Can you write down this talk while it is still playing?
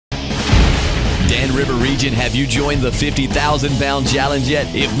Dan River region, have you joined the 50,000 pound challenge yet?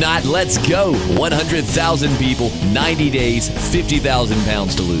 If not, let's go. 100,000 people, 90 days, 50,000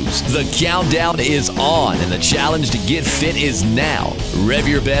 pounds to lose. The countdown is on, and the challenge to get fit is now. Rev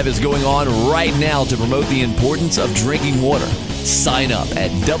Your Bev is going on right now to promote the importance of drinking water. Sign up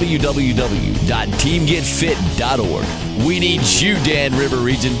at www.teamgetfit.org. We need you, Dan River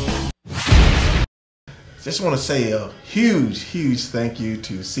region. Just want to say a huge thank you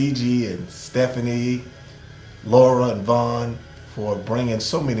to CG and Stephanie, Laura and Vaughn for bringing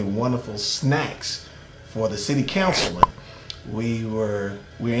so many wonderful snacks for the city councilman. We're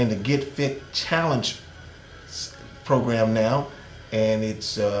in the Get Fit Challenge program now, and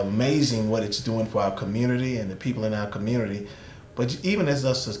it's amazing what it's doing for our community and the people in our community. But even as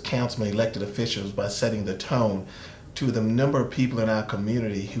us as councilmen, elected officials, by setting the tone to the number of people in our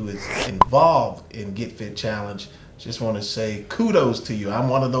community who is involved in Get Fit Challenge, just want to say kudos to you. I'm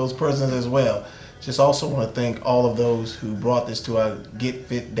one of those persons as well. Just also want to thank all of those who brought this to our Get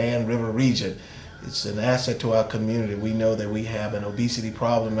Fit Dan River region. It's an asset to our community. We know that we have an obesity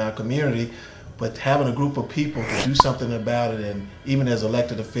problem in our community, but having a group of people to do something about it, and even as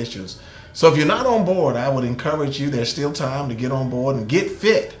elected officials. So if you're not on board, I would encourage you, there's still time to get on board and get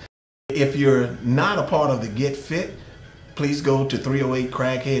fit. If you're not a part of the Get Fit, please go to 308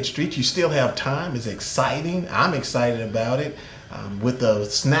 Crackhead Street. You still have time. It's exciting. I'm excited about it. With the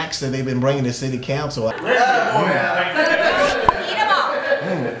snacks that they've been bringing to City Council. Eat them all.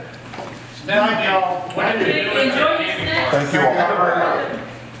 Thank y'all. Thank you all.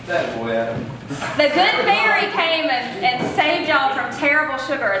 The good fairy came and saved y'all from terrible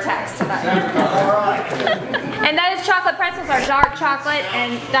sugar attacks tonight. And those chocolate pretzels are dark chocolate,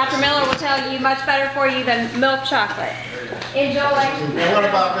 and Dr. Miller will tell you much better for you than milk chocolate. Enjoy. And what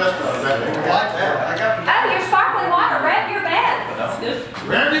about this one? Oh, your sparkling water. Rev Your Bev.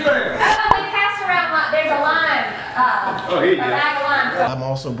 Rev Your Bev. Oh, we pass around like there's a lime. A bag of lime. I'm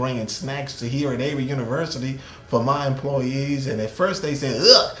also bringing snacks to here at Avery University for my employees, and at first they said,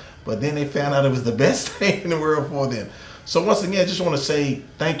 ugh, but then they found out it was the best thing in the world for them. So once again, I just want to say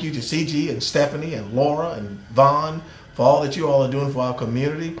thank you to CG and Stephanie and Laura and Vaughn for all that you all are doing for our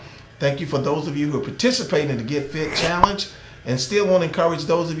community. Thank you for those of you who are participating in the Get Fit Challenge, and still want to encourage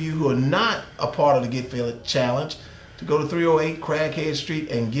those of you who are not a part of the Get Fit Challenge to go to 308 Crackhead Street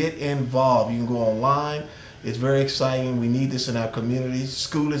and get involved. You can go online. It's very exciting. We need this in our community.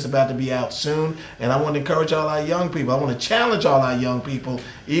 School is about to be out soon, and I want to encourage all our young people. I want to challenge all our young people,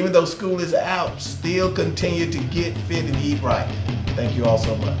 even though school is out, still continue to get fit and eat right. Thank you all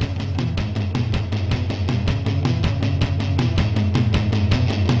so much.